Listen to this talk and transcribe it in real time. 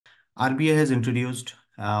RBI has introduced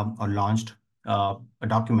or launched a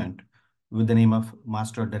document with the name of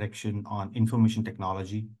Master Direction on Information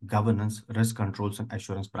Technology, Governance, Risk Controls, and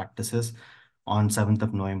Assurance Practices on 7th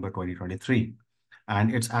of November 2023.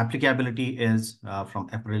 And its applicability is from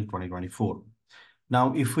April 2024.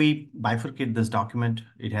 Now, if we bifurcate this document,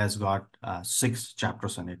 it has got 6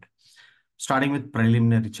 chapters in it, starting with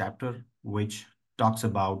preliminary chapter, which talks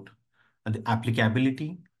about the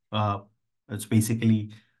applicability. It's basically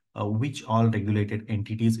which all regulated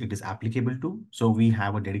entities it is applicable to. So we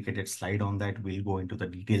have a dedicated slide on that. We'll go into the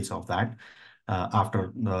details of that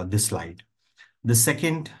after this slide. The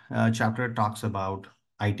second chapter talks about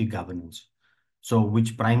IT governance. So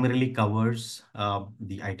which primarily covers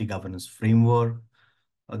the IT governance framework.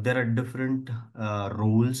 There are different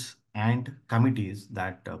roles and committees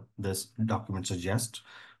that this document suggests,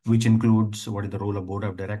 which includes what is the role of board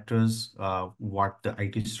of directors, what the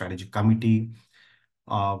IT strategy committee,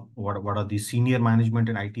 what are the senior management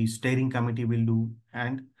and IT steering committee will do,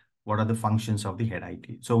 and what are the functions of the head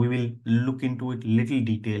IT. So we will look into it little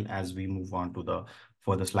detail as we move on to the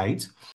further slides.